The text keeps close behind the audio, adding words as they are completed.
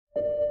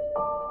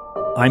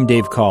I'm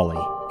Dave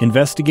Cawley,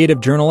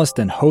 investigative journalist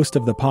and host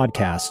of the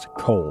podcast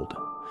Cold.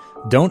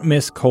 Don't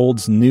miss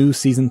Cold's new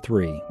Season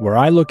 3, where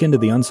I look into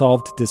the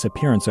unsolved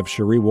disappearance of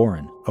Sheree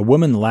Warren, a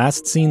woman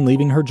last seen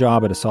leaving her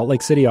job at a Salt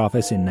Lake City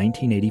office in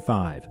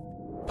 1985.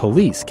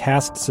 Police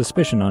cast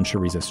suspicion on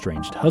Sheree's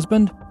estranged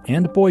husband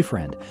and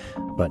boyfriend,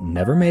 but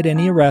never made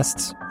any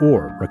arrests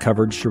or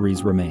recovered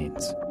Sheree's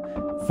remains.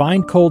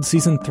 Find Cold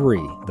Season 3,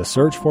 The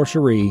Search for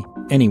Sheree,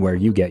 anywhere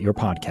you get your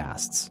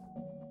podcasts.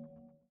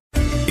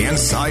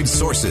 Inside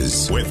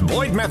Sources with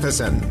Boyd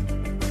Matheson.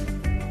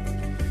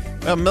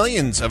 Well,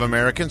 millions of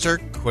Americans are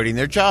quitting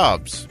their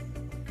jobs.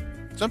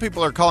 Some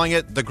people are calling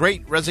it the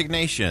Great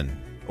Resignation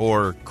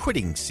or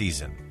quitting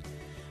season.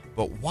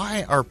 But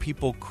why are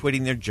people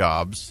quitting their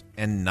jobs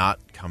and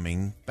not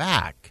coming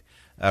back?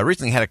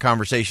 Recently had a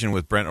conversation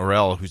with Brent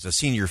Orrell, who's a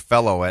senior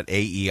fellow at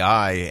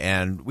AEI,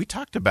 and we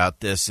talked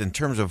about this in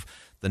terms of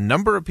the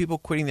number of people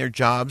quitting their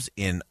jobs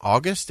in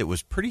August. It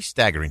was pretty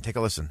staggering. Take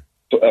a listen.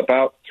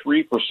 About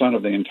 3%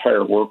 of the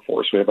entire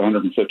workforce, we have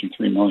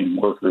 153 million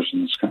workers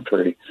in this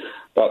country,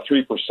 about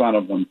 3%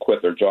 of them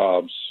quit their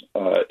jobs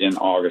in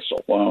August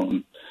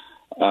alone.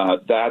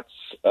 That's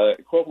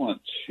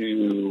equivalent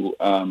to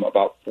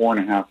about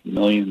 4.5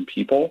 million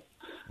people,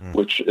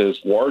 which is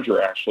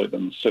larger actually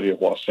than the city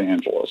of Los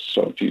Angeles.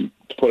 So if you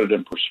put it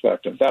in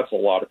perspective, that's a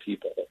lot of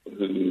people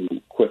who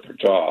quit their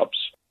jobs.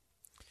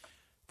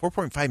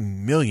 4.5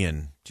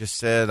 million just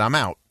said, I'm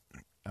out.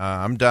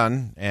 I'm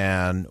done,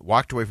 and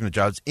walked away from the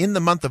jobs in the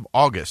month of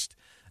August.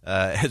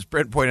 As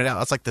Brent pointed out,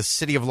 that's like the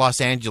city of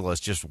Los Angeles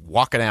just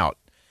walking out.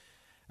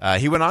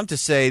 He went on to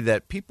say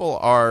that people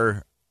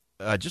are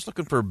just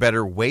looking for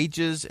better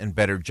wages and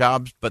better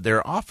jobs, but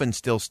they're often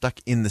still stuck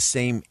in the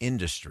same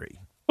industry.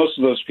 Most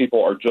of those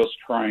people are just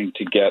trying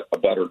to get a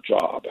better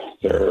job.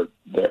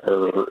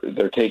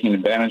 They're taking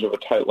advantage of a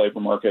tight labor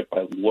market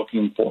by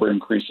looking for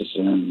increases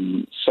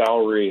in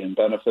salary and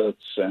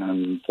benefits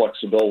and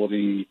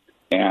flexibility.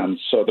 And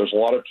so there's a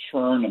lot of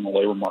churn in the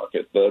labor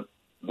market. The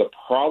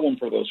problem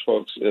for those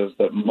folks is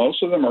that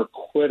most of them are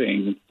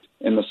quitting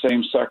in the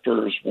same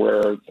sectors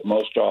where the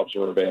most jobs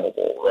are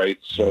available, right?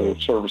 So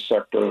service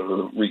sector,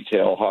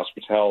 retail,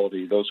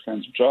 hospitality, those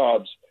kinds of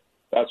jobs,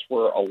 that's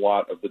where a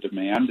lot of the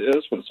demand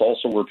is, but it's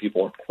also where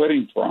people are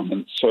quitting from.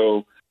 And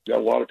so you've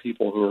got a lot of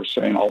people who are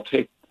saying, I'll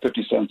take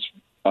 50 cents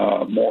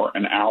more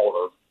an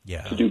hour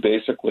to do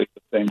basically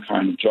the same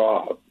kind of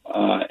job.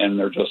 And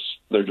they're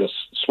just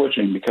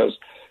switching because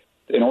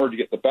in order to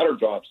get the better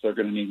jobs, they're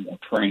going to need more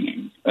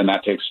training, and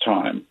that takes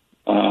time.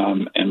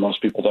 And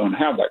most people don't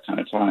have that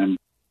kind of time.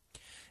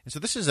 And so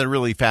this is a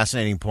really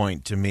fascinating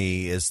point to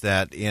me, is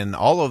that in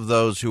all of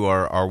those who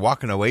are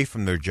walking away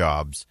from their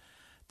jobs,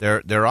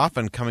 they're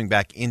often coming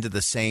back into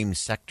the same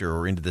sector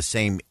or into the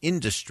same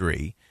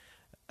industry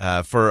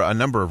for a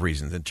number of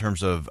reasons. In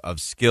terms of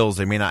skills,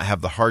 they may not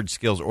have the hard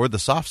skills or the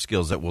soft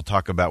skills that we'll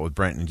talk about with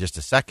Brent in just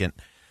a second.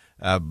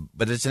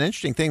 But it's an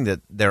interesting thing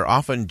that they're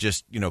often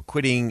just,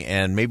 quitting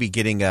and maybe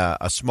getting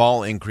a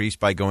small increase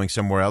by going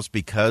somewhere else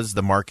because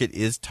the market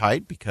is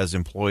tight, because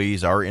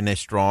employees are in a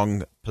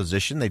strong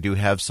position. They do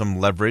have some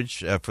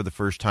leverage for the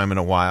first time in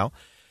a while.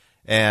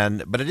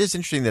 But it is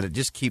interesting that it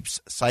just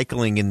keeps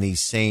cycling in these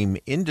same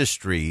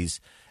industries,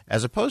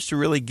 as opposed to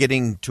really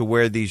getting to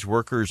where these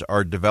workers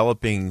are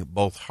developing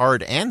both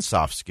hard and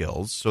soft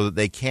skills so that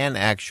they can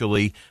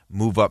actually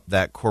move up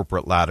that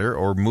corporate ladder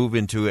or move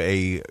into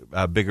a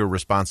bigger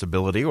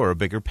responsibility or a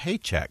bigger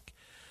paycheck.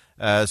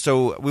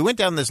 So we went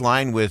down this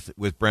line with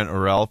Brent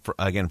Orrell,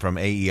 again from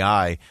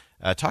AEI,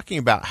 talking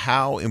about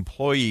how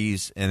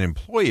employees and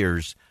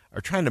employers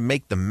are trying to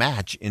make the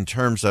match in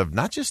terms of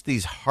not just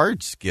these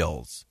hard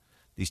skills,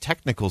 these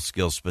technical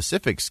skills,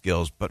 specific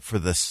skills, but for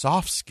the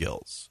soft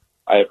skills.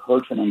 I have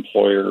heard from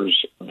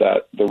employers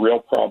that the real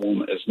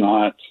problem is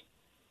not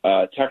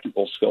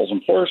technical skills.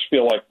 Employers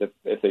feel like that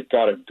if they've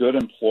got a good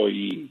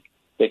employee,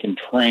 they can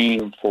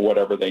train for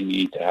whatever they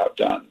need to have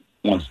done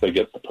once they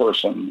get the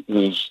person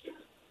who's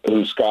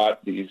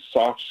got these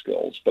soft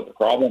skills. But the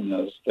problem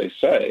is, they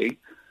say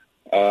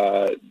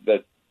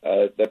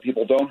that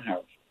people don't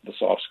have the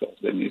soft skills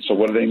they need. So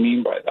what do they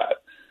mean by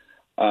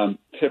that?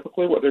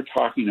 Typically, what they're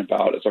talking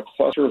about is a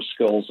cluster of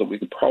skills that we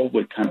could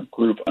probably kind of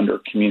group under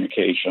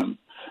communication.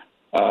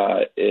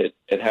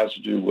 It has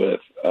to do with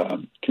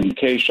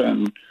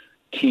communication,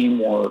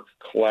 teamwork,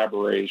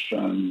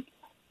 collaboration,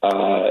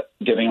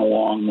 getting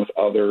along with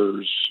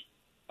others,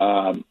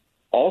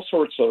 all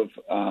sorts of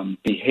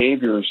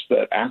behaviors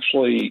that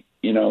actually,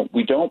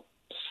 we don't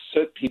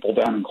sit people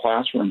down in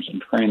classrooms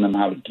and train them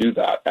how to do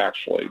that,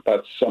 actually.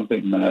 That's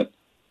something that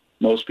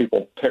most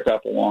people pick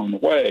up along the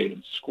way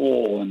in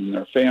school and in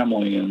their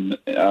family and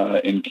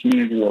in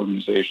community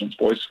organizations,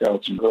 Boy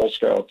Scouts and Girl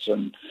Scouts,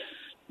 and,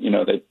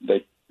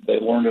 they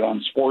learned it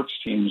on sports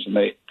teams, and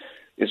it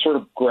sort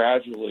of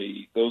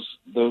gradually,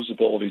 those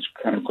abilities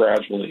kind of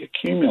gradually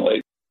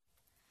accumulate.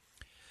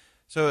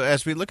 So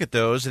as we look at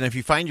those, and if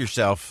you find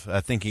yourself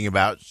thinking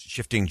about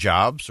shifting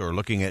jobs or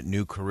looking at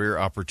new career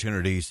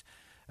opportunities,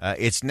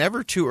 it's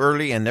never too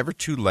early and never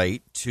too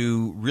late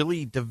to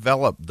really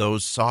develop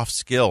those soft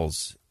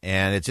skills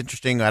And it's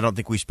interesting, I don't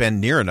think we spend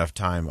near enough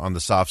time on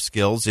the soft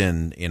skills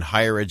in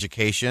higher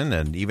education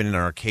and even in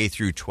our K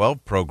through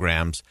 12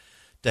 programs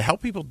to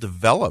help people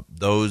develop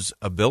those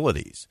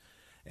abilities.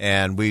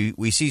 And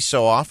we see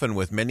so often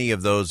with many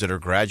of those that are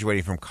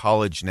graduating from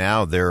college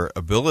now, their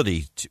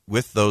ability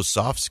with those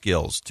soft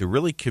skills to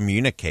really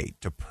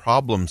communicate, to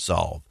problem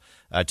solve,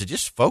 to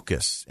just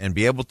focus and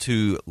be able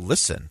to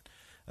listen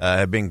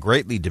have been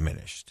greatly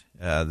diminished.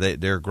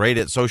 They're great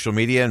at social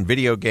media and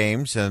video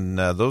games and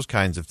those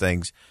kinds of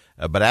things,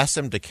 but ask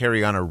them to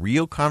carry on a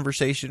real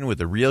conversation with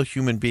a real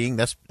human being,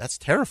 that's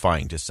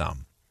terrifying to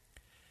some.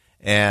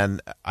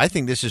 And I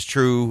think this is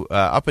true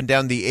up and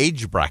down the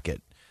age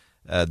bracket.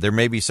 There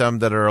may be some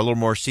that are a little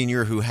more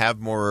senior who have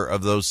more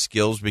of those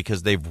skills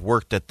because they've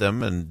worked at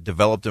them and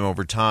developed them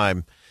over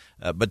time.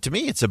 But to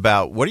me, it's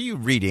about, what are you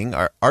reading?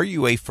 Are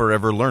you a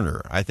forever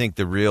learner? I think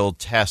the real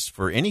test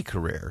for any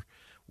career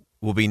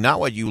will be not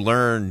what you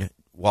learn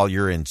while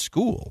you're in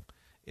school,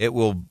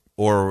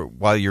 or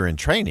while you're in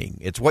training.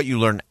 It's what you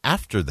learn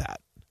after that.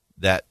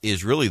 That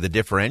is really the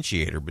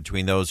differentiator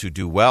between those who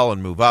do well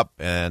and move up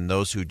and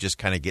those who just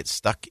kind of get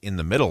stuck in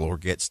the middle or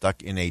get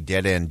stuck in a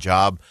dead-end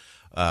job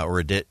or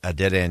a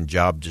dead-end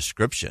job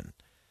description.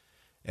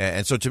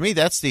 And so to me,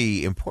 that's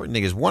the important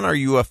thing is, one, are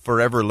you a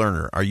forever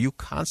learner? Are you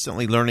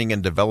constantly learning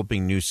and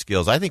developing new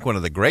skills? I think one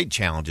of the great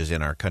challenges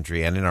in our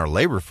country and in our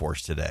labor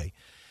force today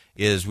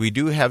is we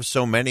do have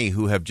so many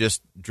who have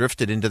just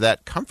drifted into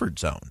that comfort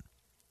zone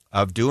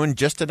of doing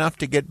just enough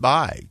to get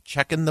by,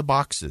 checking the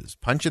boxes,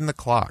 punching the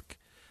clock,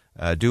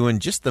 doing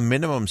just the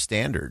minimum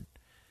standard.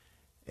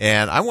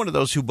 And I'm one of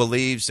those who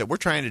believes that we're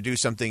trying to do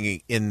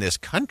something in this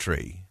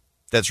country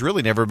that's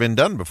really never been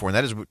done before, and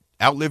that is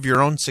outlive your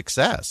own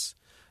success.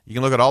 You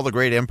can look at all the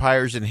great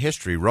empires in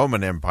history,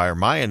 Roman Empire,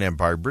 Mayan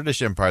Empire,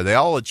 British Empire. They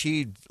all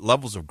achieved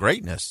levels of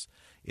greatness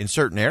in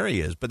certain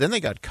areas, but then they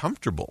got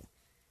comfortable.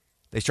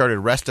 They started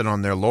resting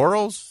on their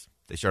laurels.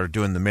 They started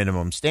doing the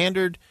minimum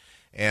standard.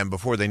 And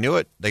before they knew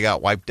it, they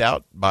got wiped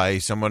out by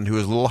someone who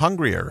was a little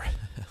hungrier,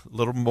 a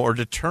little more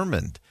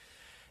determined.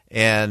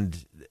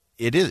 And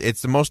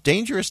it's the most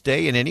dangerous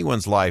day in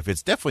anyone's life.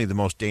 It's definitely the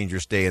most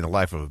dangerous day in the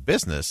life of a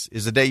business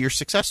is the day you're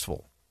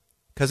successful.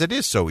 Because it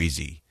is so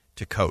easy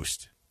to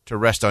coast, to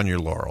rest on your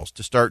laurels,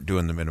 to start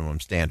doing the minimum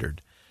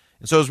standard.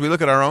 And so as we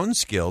look at our own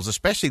skills,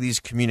 especially these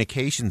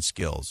communication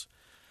skills,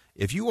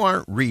 if you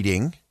aren't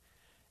reading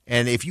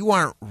and if you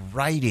aren't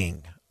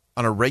writing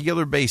on a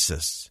regular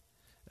basis,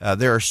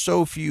 there are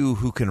so few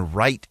who can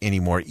write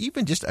anymore.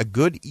 Even just a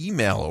good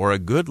email or a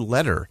good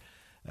letter,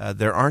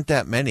 there aren't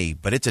that many,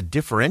 but it's a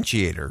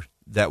differentiator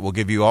that will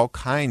give you all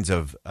kinds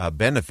of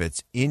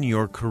benefits in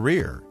your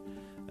career.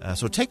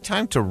 So take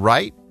time to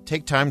write,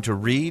 take time to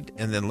read,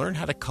 and then learn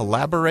how to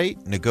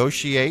collaborate,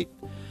 negotiate,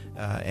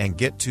 and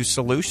get to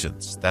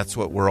solutions. That's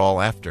what we're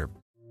all after.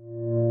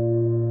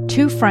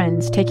 Two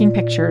friends taking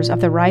pictures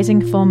of the rising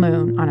full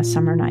moon on a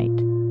summer night.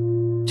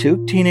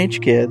 Two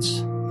teenage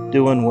kids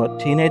doing what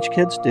teenage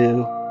kids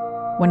do.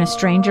 When a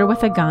stranger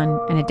with a gun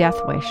and a death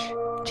wish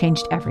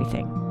changed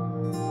everything.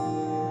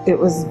 It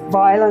was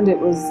violent, it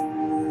was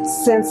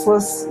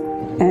senseless,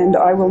 and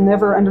I will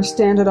never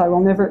understand it, I will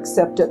never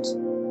accept it.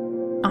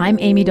 I'm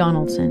Amy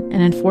Donaldson,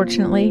 and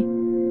unfortunately,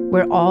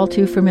 we're all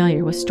too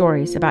familiar with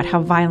stories about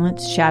how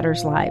violence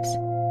shatters lives.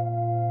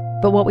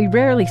 But what we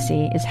rarely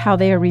see is how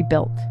they are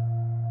rebuilt.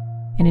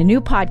 In a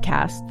new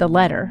podcast, The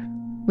Letter,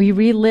 we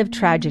relive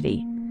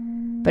tragedy,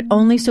 but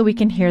only so we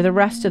can hear the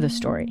rest of the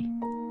story.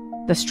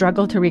 The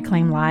struggle to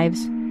reclaim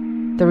lives,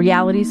 the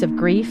realities of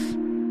grief,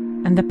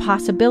 and the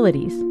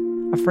possibilities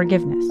of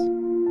forgiveness.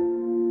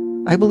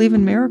 I believe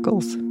in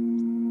miracles.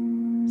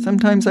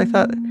 Sometimes I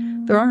thought,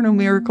 there are no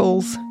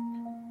miracles.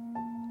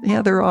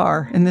 Yeah, there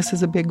are, and this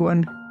is a big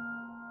one.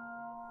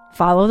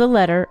 Follow The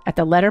Letter at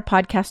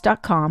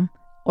theletterpodcast.com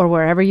or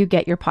wherever you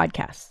get your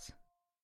podcasts.